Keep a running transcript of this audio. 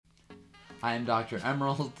I am Dr.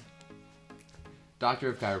 Emerald, Doctor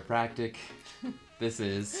of Chiropractic. This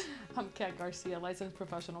is... I'm Kat Garcia, licensed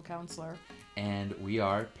professional counselor. And we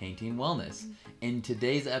are Painting Wellness. In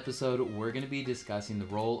today's episode, we're going to be discussing the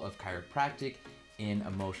role of chiropractic in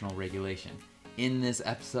emotional regulation. In this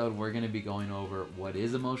episode, we're going to be going over what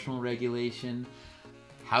is emotional regulation,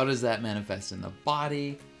 how does that manifest in the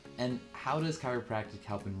body, and how does chiropractic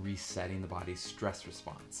help in resetting the body's stress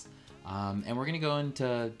response. And we're going to go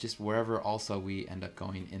into just wherever also we end up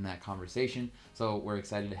going in that conversation. So we're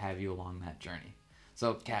excited to have you along that journey.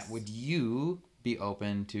 So, Kat, would you be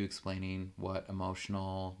open to explaining what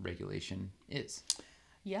emotional regulation is?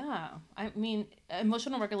 Yeah. I mean,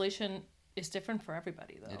 emotional regulation is different for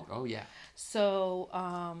everybody, though. Oh, yeah. So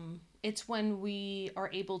it's when we are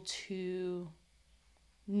able to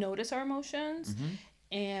notice our emotions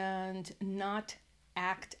and not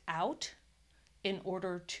act out in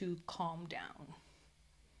order to calm down.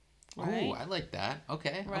 Right? Oh, I like that.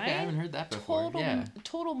 Okay. Right? Okay, I haven't heard that before.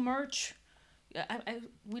 Total merch.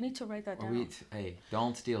 We need to write that down. Hey,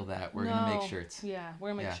 don't steal that. We're going to make shirts. Yeah,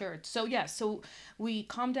 we're going to make shirts. So we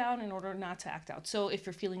calm down in order not to act out. So if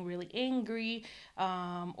you're feeling really angry,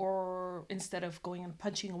 or instead of going and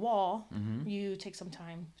punching a wall, you take some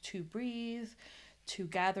time to breathe, to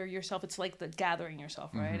gather yourself. It's like the gathering yourself,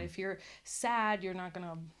 right? If you're sad, you're not going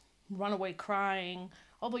to run away crying,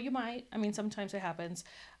 although you might. I mean, sometimes it happens.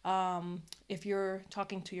 If you're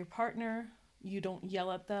talking to your partner, you don't yell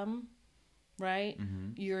at them, right?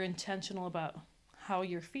 You're intentional about how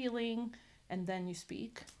you're feeling, and then you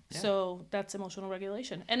speak. Yeah. So that's emotional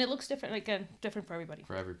regulation. And it looks different, again, different for everybody.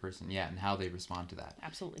 For every person, yeah, and how they respond to that.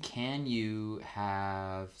 Absolutely. Can you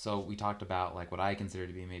have, so we talked about like what I consider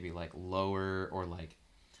to be maybe like lower or like,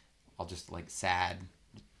 I'll just like sad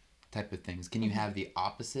type of things. Can you have the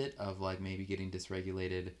opposite of like maybe getting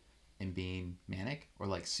dysregulated and being manic, or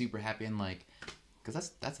like super happy and like,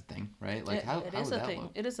 because that's a thing, right? Like how would that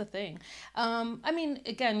look? It is a thing. I mean,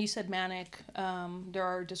 again, you said manic. There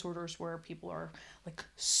are disorders where people are like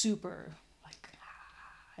super like,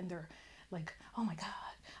 and they're like, oh my God,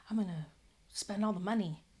 I'm gonna spend all the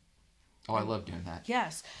money. Oh, I love doing that.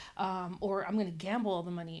 Yes. Or I'm gonna gamble all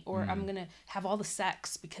the money, or I'm gonna have all the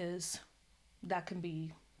sex, because that can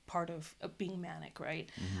be part of being manic, right?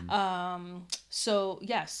 So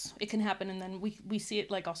yes, it can happen. And then we see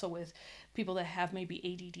it like also with people that have maybe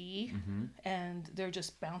ADD, and they're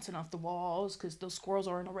just bouncing off the walls because those squirrels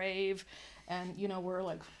are in a rave, and we're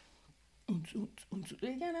like,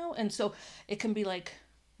 and so it can be like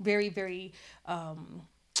very, very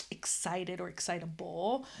excited or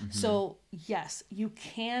excitable. So yes, you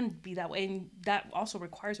can be that way, and that also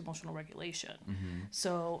requires emotional regulation.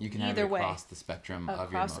 So you can either have it way, across the spectrum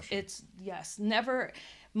of your emotion. It's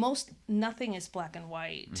nothing is black and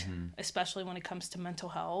white, especially when it comes to mental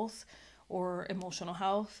health or emotional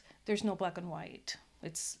health. There's no black and white.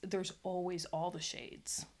 There's always all the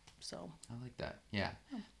shades. So I like that. Yeah.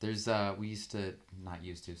 There's we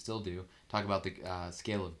still do talk about the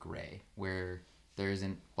scale of gray, where there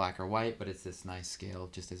isn't black or white, but it's this nice scale,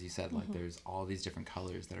 just as you said, like there's all these different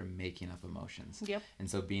colors that are making up emotions. Yep. And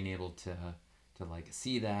so being able to like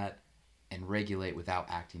see that and regulate without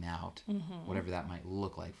acting out, whatever that might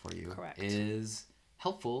look like for you, correct, is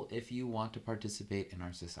helpful if you want to participate in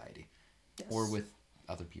our society. Yes. Or with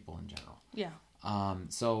other people in general. Yeah.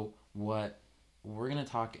 So what we're going to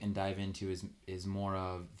talk and dive into is more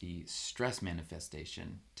of the stress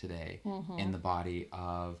manifestation today in the body,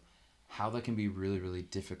 of how that can be really, really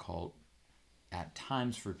difficult at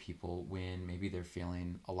times for people when maybe they're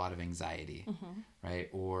feeling a lot of anxiety, right?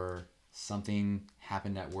 Or something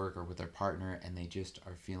happened at work or with their partner, and they just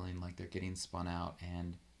are feeling like they're getting spun out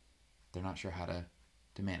and they're not sure how to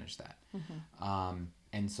manage that.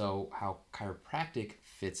 And so how chiropractic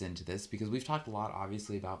fits into this, because we've talked a lot,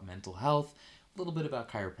 obviously, about mental health, a little bit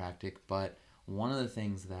about chiropractic, but one of the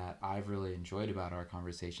things that I've really enjoyed about our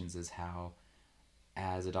conversations is how,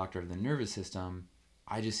 as a doctor of the nervous system,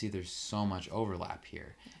 I just see there's so much overlap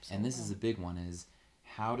here. Absolutely. And this is a big one, is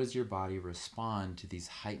how does your body respond to these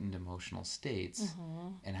heightened emotional states,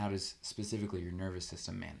 and how does specifically your nervous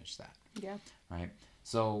system manage that? Yeah. Right?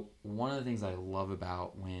 So one of the things I love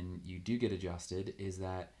about when you do get adjusted is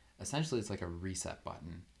that essentially it's like a reset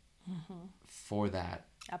button for that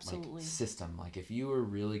absolutely system. Like if you were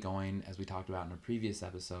really going, as we talked about in a previous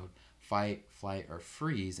episode, fight, flight, or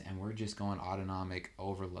freeze, and we're just going autonomic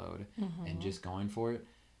overload and just going for it,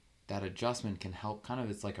 that adjustment can help. Kind of,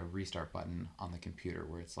 it's like a restart button on the computer,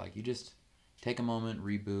 where it's like you just take a moment,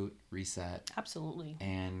 reboot, reset. Absolutely.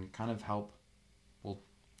 And kind of help, we'll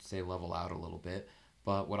say, level out a little bit.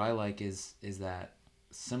 But what I like is that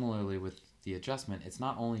similarly with the adjustment, it's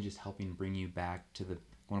not only just helping bring you back to the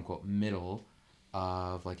quote unquote middle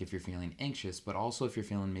of like if you're feeling anxious, but also if you're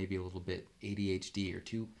feeling maybe a little bit ADHD or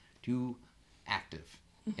too active,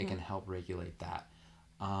 it can help regulate that.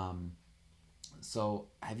 So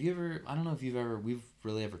have you ever, I don't know if we've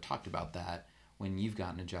really ever talked about that when you've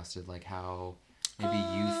gotten adjusted, like how maybe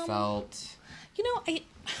you felt.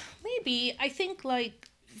 I think like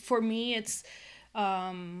for me, it's,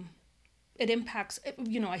 it impacts,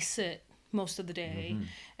 I sit most of the day.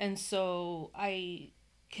 And so I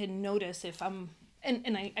can notice if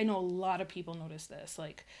and I know a lot of people notice this,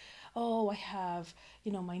 like, oh, I have,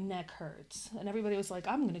 my neck hurts. And everybody was like,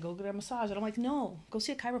 I'm going to go get a massage. And I'm like, no, go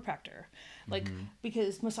see a chiropractor. Like,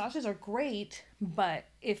 because massages are great, but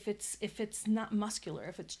if it's not muscular,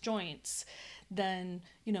 if it's joints, then,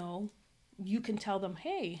 you can tell them,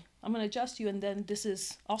 hey, I'm going to adjust you. And then this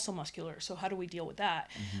is also muscular. So how do we deal with that?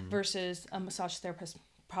 Versus a massage therapist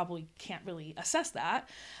probably can't really assess that.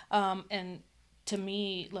 And to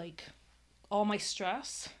me, like, all my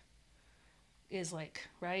stress is like,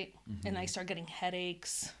 right? And I start getting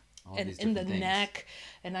headaches and in the neck.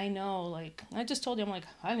 And I know, like, I just told you, I'm like,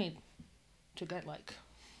 I need to get like,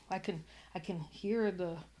 I can hear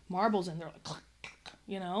the marbles in there, like, click,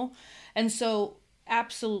 click, And so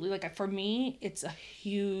absolutely, like, for me, it's a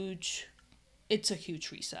huge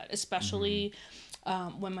reset, especially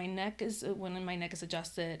when my neck is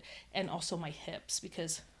adjusted, and also my hips,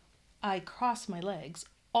 because I cross my legs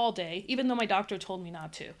all day, even though my doctor told me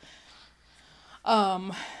not to.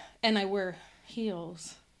 And I wear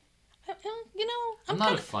heels. I'm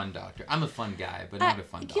not a fun doctor. I'm a fun guy, but not a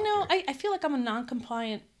fun doctor. I feel like I'm a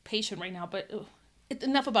non-compliant patient right now, but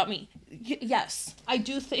enough about me. Yes, I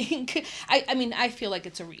do think, I feel like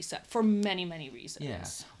it's a reset for many, many reasons. Yeah.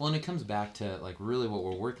 Well, and it comes back to, like, really what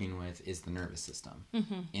we're working with is the nervous system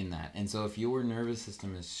in that. And so if your nervous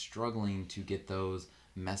system is struggling to get those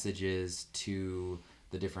messages to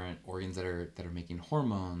the different organs that are making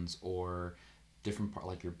hormones, or different part,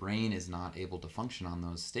 like your brain is not able to function on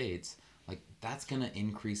those states, like, that's going to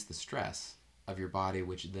increase the stress of your body,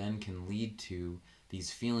 which then can lead to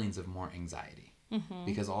these feelings of more anxiety.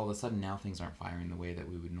 Because all of a sudden now things aren't firing the way that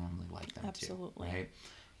we would normally like them to, right?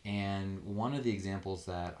 And one of the examples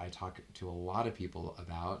that I talk to a lot of people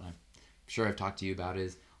about, and I'm sure I've talked to you about,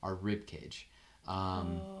 is our rib cage. We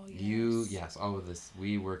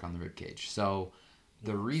work on the rib cage. So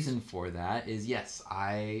the reason for that is, yes,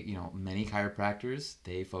 many chiropractors,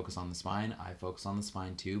 they focus on the spine. I focus on the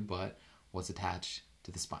spine too, but what's attached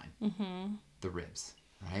to the spine? The ribs,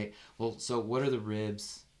 right? Well, so what are the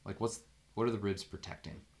ribs, like, what are the ribs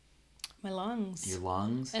protecting? My lungs. Your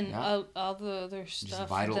lungs. And all the other stuff. Just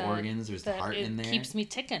vital organs. There's the heart in there. Keeps me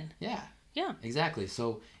ticking. Yeah. Yeah. Exactly.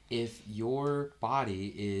 So if your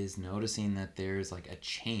body is noticing that there's like a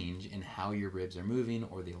change in how your ribs are moving,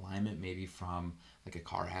 or the alignment maybe from like a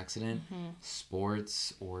car accident,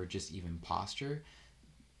 sports, or just even posture,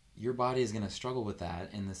 your body is going to struggle with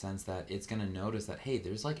that, in the sense that it's going to notice that, hey,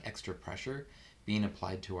 there's like extra pressure being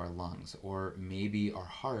applied to our lungs, or maybe our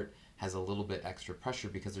heart has a little bit extra pressure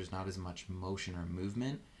because there's not as much motion or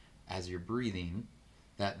movement as you're breathing,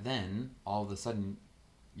 that then all of a sudden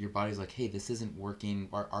your body's like, hey, this isn't working.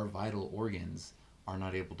 Our vital organs are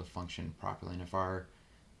not able to function properly. And if our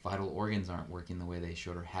vital organs aren't working the way they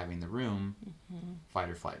should, or having the room, fight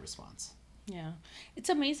or flight response. Yeah. It's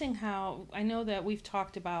amazing how, I know that we've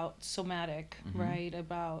talked about somatic, right?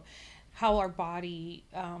 About how our body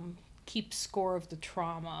keeps score of the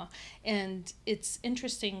trauma. And it's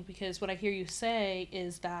interesting, because what I hear you say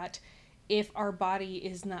is that if our body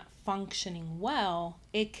is not functioning well,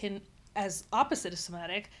 it can, as opposite of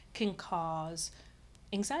somatic, can cause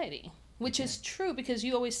anxiety, which is true, because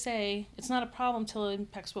you always say it's not a problem till it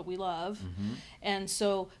impacts what we love. And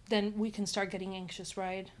so then we can start getting anxious,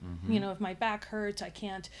 right? If my back hurts, I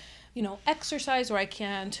can't, exercise, or I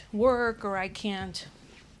can't work, or I can't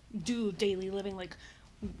do daily living, like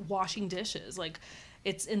washing dishes, like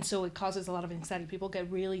and so it causes a lot of anxiety. People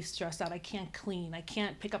get really stressed out. I can't clean, I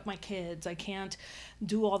can't pick up my kids, I can't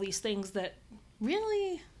do all these things that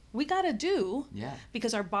really we gotta do,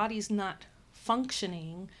 because our body's not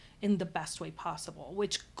functioning in the best way possible,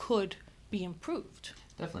 which could be improved.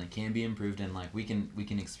 Definitely can be improved, and like we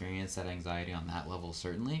can experience that anxiety on that level,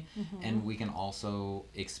 certainly. And we can also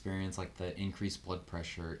experience like the increased blood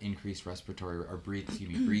pressure, increased respiratory or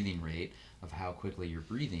breathing rate of how quickly you're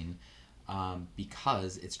breathing,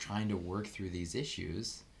 because it's trying to work through these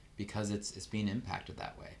issues, because it's being impacted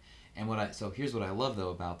that way. And here's what I love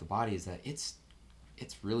though about the body, is that it's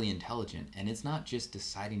really intelligent, and it's not just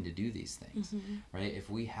deciding to do these things, right?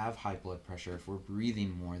 If we have high blood pressure, if we're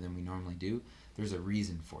breathing more than we normally do, there's a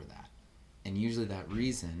reason for that, And usually that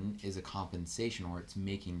reason is a compensation, or it's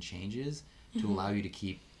making changes to allow you to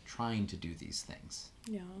keep trying to do these things.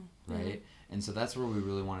 Yeah. Right? Yeah. And so that's where we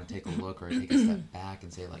really want to take a look, or take a step back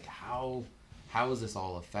and say, like, how is this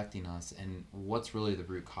all affecting us, and what's really the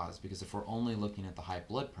root cause? Because if we're only looking at the high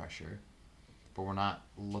blood pressure, but we're not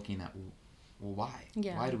looking at, well, why?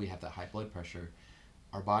 Yeah. Why do we have that high blood pressure?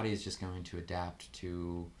 Our body is just going to adapt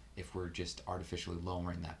to, if we're just artificially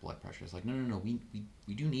lowering that blood pressure. It's like, no, we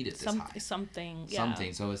do need it this high. Something, yeah.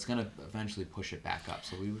 Something. So it's going to eventually push it back up.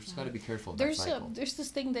 So we just got to be careful of that cycle. There's this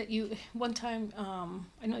thing that you, one time,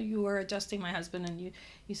 I know you were adjusting my husband, and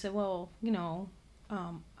you said, well,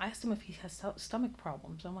 I asked him if he has stomach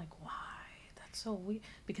problems. I'm like, why? That's so weird.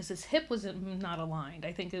 Because his hip was not aligned.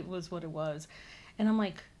 I think it was what it was. And I'm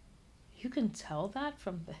like, you can tell that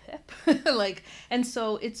from the hip. And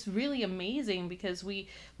so it's really amazing, because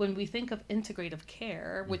when we think of integrative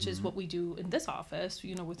care, which is what we do in this office,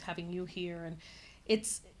 with having you here, and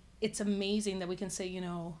it's amazing that we can say,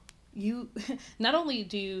 you not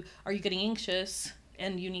only are you getting anxious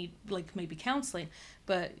and you need maybe counseling,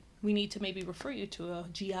 but we need to maybe refer you to a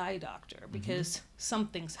GI doctor, because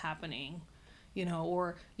something's happening,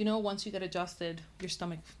 or once you get adjusted, your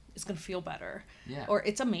stomach is going to feel better. Yeah. Or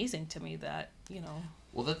it's amazing to me that,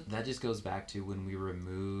 Well, that just goes back to when we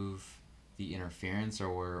remove the interference,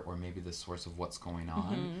 or maybe the source of what's going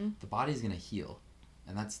on, the body's going to heal.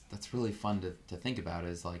 And that's really fun to think about,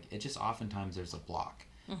 is like, it just oftentimes there's a block.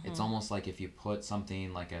 It's almost like if you put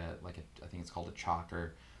something like I think it's called a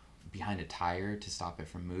choker behind a tire to stop it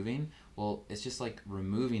from moving. Well, it's just like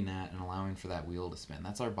removing that and allowing for that wheel to spin.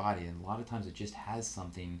 That's our body. And a lot of times it just has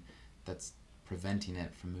something that's preventing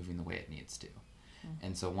it from moving the way it needs to.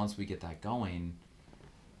 And so once we get that going,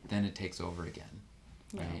 then it takes over again,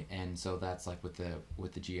 right? And so that's like with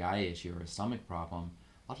the GI issue or a stomach problem,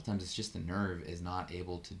 a lot of times it's just the nerve is not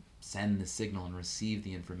able to send the signal and receive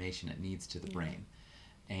the information it needs to the brain.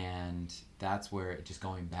 And that's where it just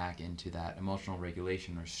going back into that emotional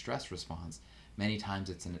regulation or stress response. Many times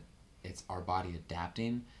it's our body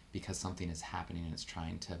adapting because something is happening and it's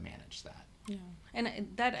trying to manage that. Yeah, and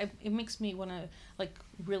it makes me want to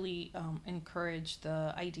really encourage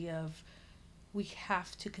the idea of, we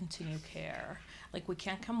have to continue care. We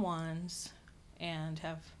can't come once and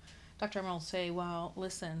have Dr. Emerald say, well,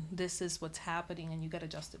 listen, this is what's happening, and you got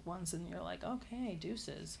adjusted once, and you're like, okay,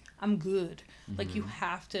 deuces, I'm good. You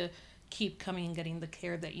have to keep coming and getting the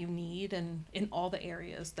care that you need, and in all the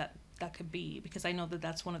areas that could be, because I know that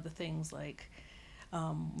that's one of the things,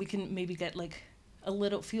 we can maybe get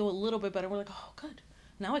feel a little bit better. We're like, oh, good,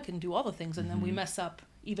 now I can do all the things, and then we mess up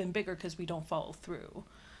even bigger because we don't follow through.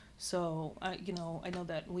 So I know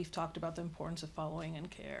that we've talked about the importance of following and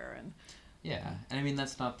care, and yeah, and I mean,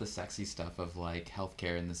 that's not the sexy stuff of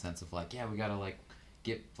healthcare, in the sense of yeah, we gotta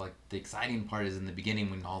get the exciting part is in the beginning,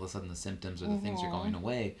 when all of a sudden the symptoms or the things are going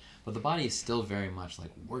away, but the body is still very much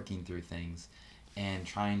working through things and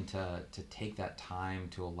trying to take that time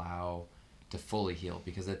to allow to fully heal.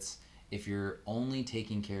 Because if you're only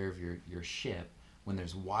taking care of your ship when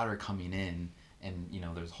there's water coming in, and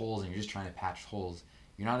there's holes, and you're just trying to patch holes,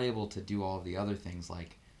 you're not able to do all of the other things,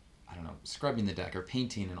 I don't know, scrubbing the deck or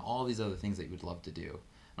painting and all these other things that you would love to do.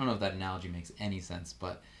 I don't know if that analogy makes any sense,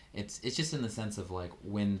 but it's just in the sense of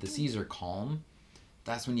when the seas are calm,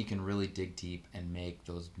 that's when you can really dig deep and make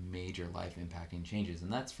those major life impacting changes.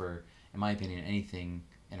 And that's for, in my opinion, anything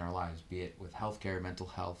in our lives, be it with healthcare, mental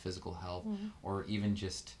health, physical health, or even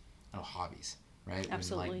just hobbies, right?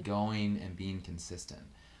 Absolutely. When, going and being consistent.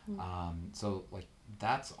 So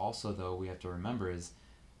that's also, though, we have to remember, is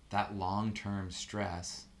that long-term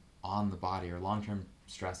stress on the body, or long-term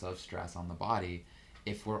stress on the body,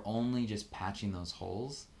 if we're only just patching those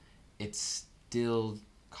holes, it's still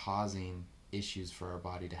causing issues for our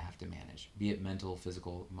body to have to manage, be it mental,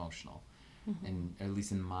 physical, emotional. And at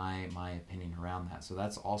least in my opinion around that. So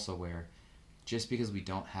that's also where, just because we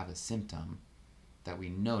don't have a symptom that we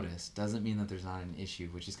notice doesn't mean that there's not an issue,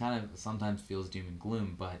 which is kind of sometimes feels doom and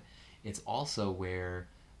gloom, but it's also where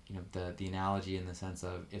the analogy in the sense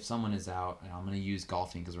of, if someone is out, and I'm going to use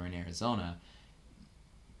golfing because we're in Arizona,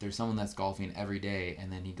 there's someone that's golfing every day,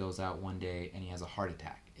 and then he goes out one day and he has a heart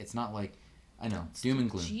attack. It's not I know, doom and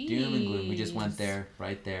gloom. Jeez. Doom and gloom. We just went there,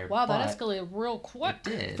 right there. Wow, that escalated real quick. It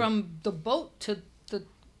did. From the boat to the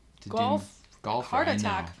golf heart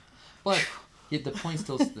attack. But the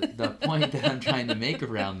point that I'm trying to make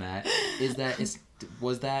around that is that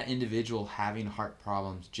was that individual having heart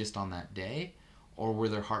problems just on that day, or were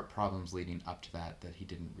there heart problems leading up to that he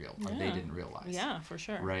didn't realize, or they didn't realize? Yeah, for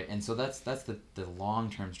sure. Right, and so that's the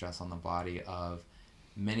long-term stress on the body of,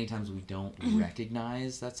 many times we don't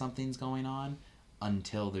recognize that something's going on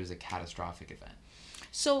until there's a catastrophic event.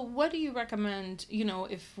 So what do you recommend,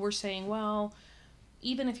 if we're saying, well,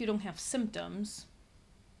 even if you don't have symptoms,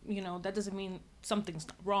 that doesn't mean something's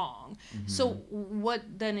not wrong. Mm-hmm. So what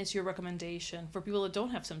then is your recommendation for people that don't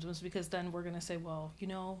have symptoms? Because then we're going to say, well,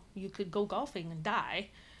 you could go golfing and die,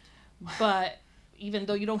 but even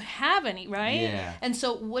though you don't have any, right? Yeah. And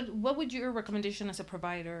so what would your recommendation as a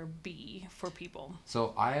provider be for people?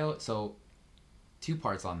 So two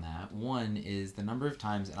parts on that. One is the number of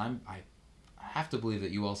times, and I have to believe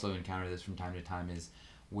that you also encounter this from time to time, is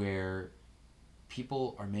where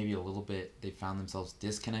people are maybe a little bit, they found themselves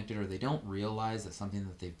disconnected, or they don't realize that something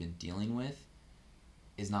that they've been dealing with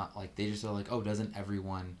is not, like, they just are like, oh, doesn't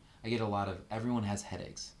everyone, I get a lot of, everyone has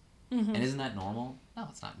headaches. Mm-hmm. And isn't that normal? No,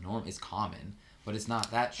 it's not normal. It's common, but it's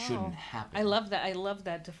not, that shouldn't happen. I love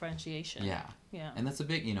that differentiation. Yeah. And that's a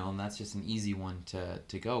big, and that's just an easy one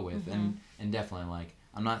to go with. Mm-hmm. And definitely, like,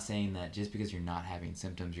 I'm not saying that just because you're not having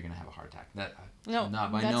symptoms, you're going to have a heart attack. No,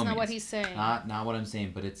 that's not what he's saying. Not what I'm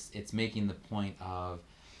saying, but it's making the point of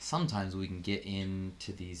sometimes we can get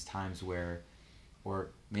into these times where, or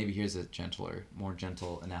maybe here's a more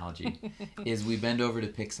gentle analogy, is we bend over to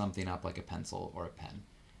pick something up like a pencil or a pen,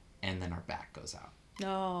 and then our back goes out.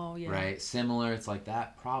 Oh, yeah. Right? Similar, it's like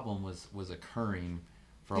that problem was occurring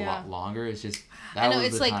for a lot longer. It's just, that was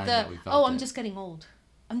it's the like time that we felt I'm just getting old.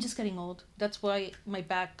 I'm just getting old. That's why my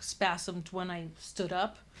back spasmed when I stood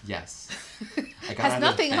up. Yes. Has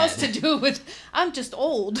nothing else to do with, I'm just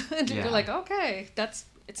old. And you're like, okay,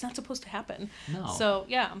 it's not supposed to happen. No. So,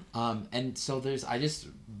 yeah. And so I just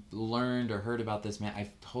learned or heard about this man. I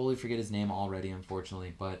totally forget his name already,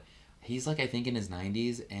 unfortunately, but he's like, I think in his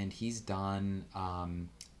 90s, and he's done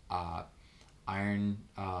iron,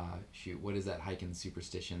 what is that, hiking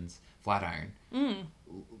superstitions? Flat iron.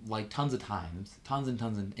 Like tons of times,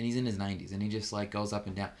 and he's in his 90s, and he just like goes up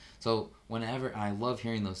and down. So whenever, and I love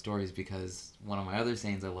hearing those stories, because one of my other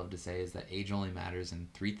sayings I love to say is that age only matters in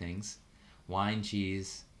three things: wine,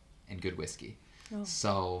 cheese, and good whiskey. Oh.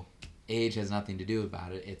 So age has nothing to do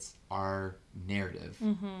about it. It's our narrative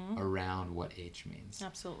around what age means.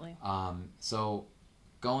 Absolutely. So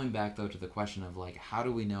going back though to the question of like, how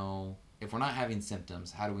do we know if we're not having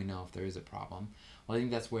symptoms? How do we know if there is a problem? Well, I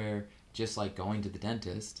think that's where, just like going to the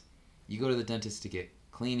dentist, you go to the dentist to get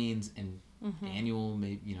cleanings and annual,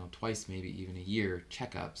 maybe twice, maybe even a year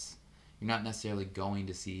checkups. You're not necessarily going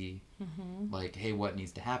to see like, hey, what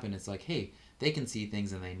needs to happen? It's like, hey, they can see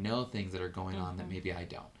things and they know things that are going on that maybe I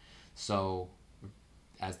don't. So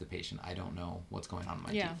as the patient, I don't know what's going on in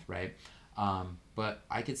my teeth, right? But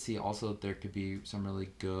I could see also there could be some really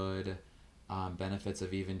good benefits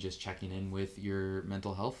of even just checking in with your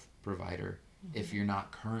mental health provider. If you're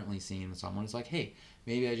not currently seeing someone, it's like, hey,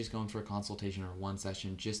 maybe I just go in for a consultation or one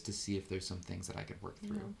session just to see if there's some things that I could work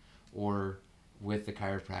through. Or with the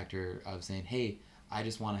chiropractor of saying, hey, I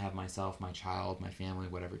just want to have myself, my child, my family,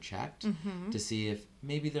 whatever, checked to see if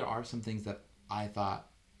maybe there are some things that I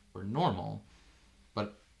thought were normal,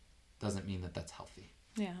 but doesn't mean that that's healthy.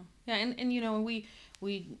 Yeah. And we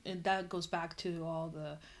that goes back to all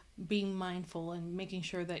the being mindful and making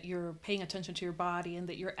sure that you're paying attention to your body and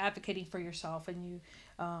that you're advocating for yourself, and you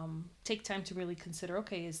take time to really consider,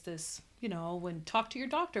 okay, is this, when talk to your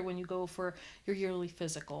doctor when you go for your yearly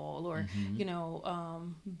physical, or,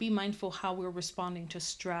 be mindful how we're responding to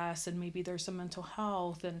stress, and maybe there's some mental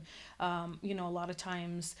health. And, a lot of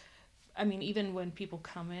times, I mean, even when people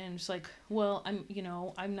come in, it's like, well,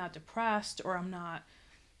 I'm not depressed, or I'm not.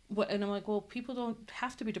 And I'm like, well, people don't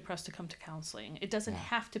have to be depressed to come to counseling. It doesn't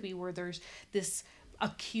have to be where there's this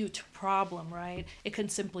acute problem, right? It can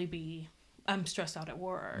simply be, I'm stressed out at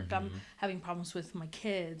work. I'm having problems with my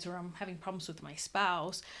kids, or I'm having problems with my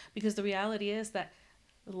spouse. Because the reality is that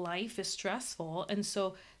life is stressful. And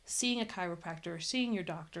so seeing a chiropractor, seeing your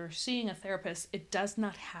doctor, seeing a therapist, it does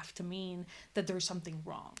not have to mean that there's something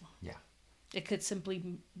wrong. Yeah. It could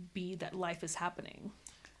simply be that life is happening.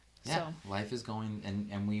 Yeah, so life is going,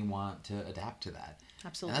 and we want to adapt to that.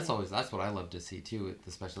 Absolutely. And that's what I love to see too,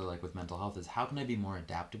 especially like with mental health, is how can I be more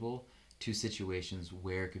adaptable to situations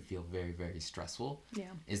where it could feel very, very stressful?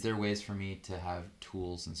 Yeah. Is there ways for me to have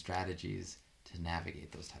tools and strategies to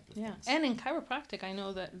navigate those type of things? And in chiropractic, I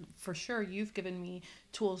know that for sure you've given me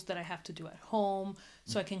tools that I have to do at home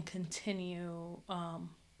so I can continue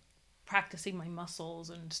practicing my muscles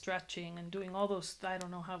and stretching and doing all those, I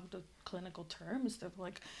don't know how the clinical terms, they're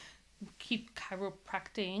like, keep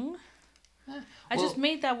chiropracting. I just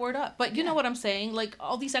made that word up, but you know what I'm saying? Like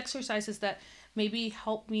all these exercises that maybe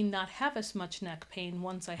help me not have as much neck pain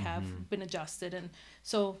once I have been adjusted. And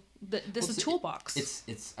so this is a toolbox.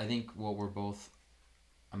 I think what we're both,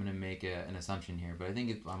 I'm going to make an assumption here, but I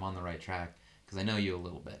think I'm on the right track, because I know you a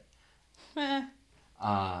little bit.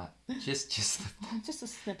 Just Just a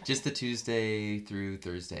snippet. just the Tuesday through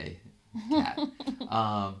Thursday Kat.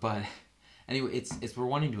 But anyway, it's we're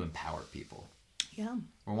wanting to empower people. Yeah.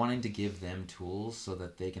 We're wanting to give them tools so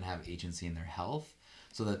that they can have agency in their health,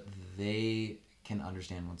 so that they can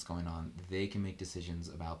understand what's going on. They can make decisions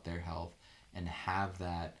about their health and have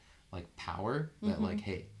that like power that like,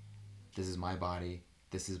 hey, this is my body.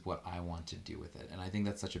 This is what I want to do with it. And I think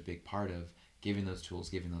that's such a big part of giving those tools,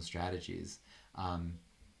 giving those strategies.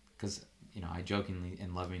 Because, you know, I jokingly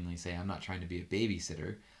and lovingly say I'm not trying to be a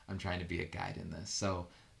babysitter. I'm trying to be a guide in this. So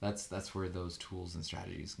that's where those tools and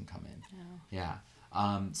strategies can come in. Yeah.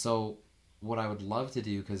 So what I would love to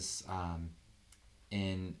do, because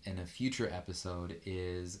in a future episode,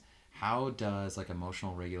 is how does like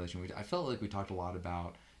emotional regulation, I felt like we talked a lot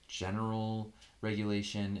about general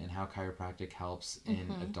regulation and how chiropractic helps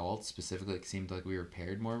in adults specifically. It seemed like we were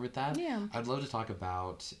paired more with that. Yeah. I'd love to talk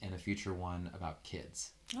about in a future one about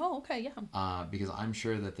kids. Oh, okay, yeah. Because I'm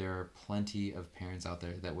sure that there are plenty of parents out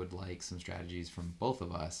there that would like some strategies from both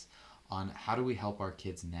of us on how do we help our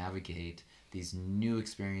kids navigate these new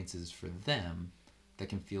experiences for them that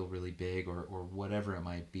can feel really big or whatever it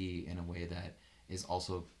might be, in a way that is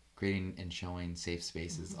also creating and showing safe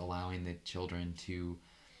spaces, allowing the children to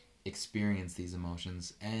experience these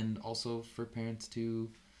emotions, and also for parents to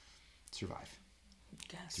survive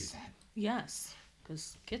through that. Yes,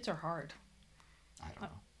 because kids are hard. I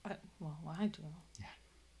don't know. I do. Yeah.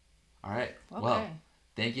 All right. Okay. Well,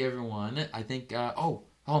 thank you, everyone. I think, oh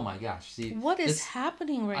my gosh. See, what is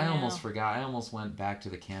happening right now? I almost forgot. I almost went back to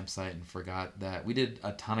the campsite and forgot that we did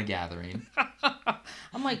a ton of gathering.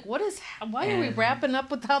 I'm like, why are we wrapping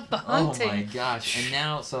up without the hunting? Oh my gosh. And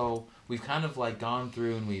now, so we've kind of like gone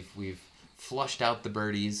through and we've flushed out the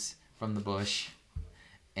birdies from the bush.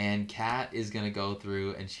 And Kat is going to go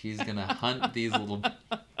through and she's going to hunt these little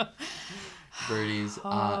birdies.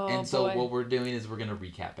 And so what we're doing is we're going to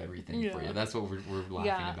recap everything for you. That's what we're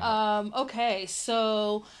laughing about. Okay,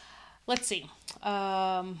 so let's see.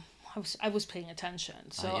 I was paying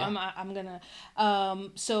attention, so I'm gonna.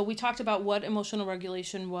 So we talked about what emotional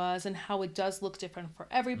regulation was and how it does look different for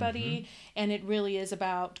everybody, and it really is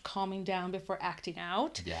about calming down before acting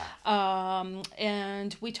out. Yeah.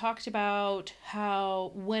 And we talked about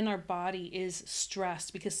how when our body is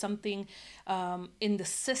stressed because something in the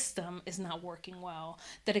system is not working well,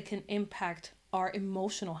 that it can impact our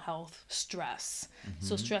emotional health. Stress.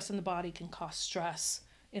 So stress in the body can cause stress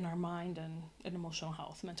in our mind and emotional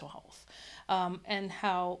health, mental health, and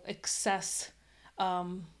how excess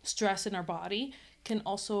stress in our body can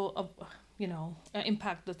also,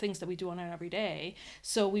 impact the things that we do on an everyday.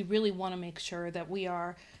 So we really want to make sure that we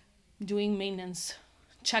are doing maintenance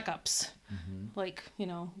checkups, like,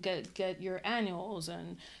 get your annuals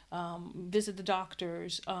and visit the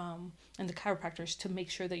doctors and the chiropractors to make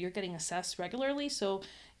sure that you're getting assessed regularly, so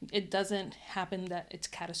it doesn't happen that it's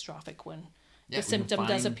catastrophic when the symptom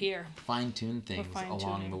does appear. Fine-tune things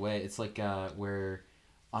along the way. It's like where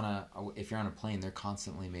if you're on a plane, they're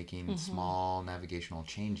constantly making small navigational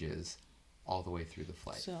changes all the way through the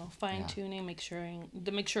flight. So fine-tuning, make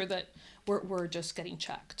sure that we're just getting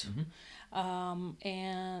checked. And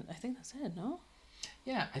I think that's it, no?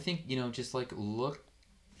 Yeah, I think, just like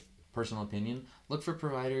personal opinion, look for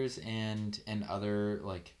providers and other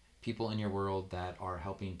like people in your world that are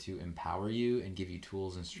helping to empower you and give you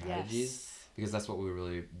tools and strategies. Yes. Because that's what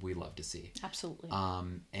we love to see. Absolutely.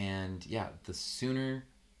 And yeah, the sooner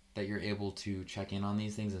that you're able to check in on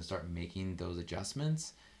these things and start making those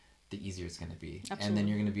adjustments, the easier it's going to be. Absolutely. And then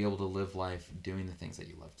you're going to be able to live life doing the things that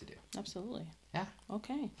you love to do. Absolutely. Yeah.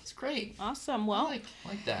 Okay. It's great. Awesome. Well, I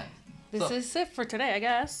like that. This is it for today, I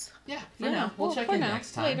guess. Yeah. For now. We'll check in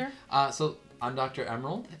next time. Later. So I'm Dr.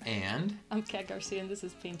 Emerald, and I'm Kat Garcia, and this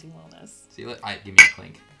is Painting Wellness. See you later. Give me a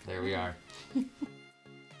clink. There we are.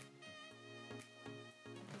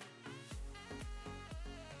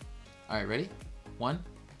 All right, ready? 1,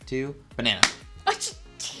 2, banana.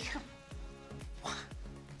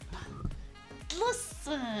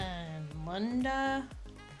 Listen, Linda.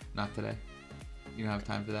 Not today. You don't have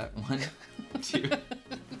time for that. 1, 2.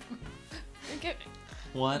 Okay.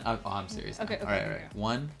 1. I'm serious. Okay. All right.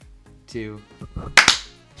 1, 2.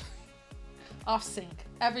 Off sync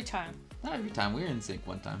every time. Not every time. We were in sync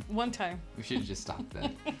one time. One time. We should have just stopped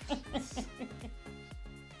then.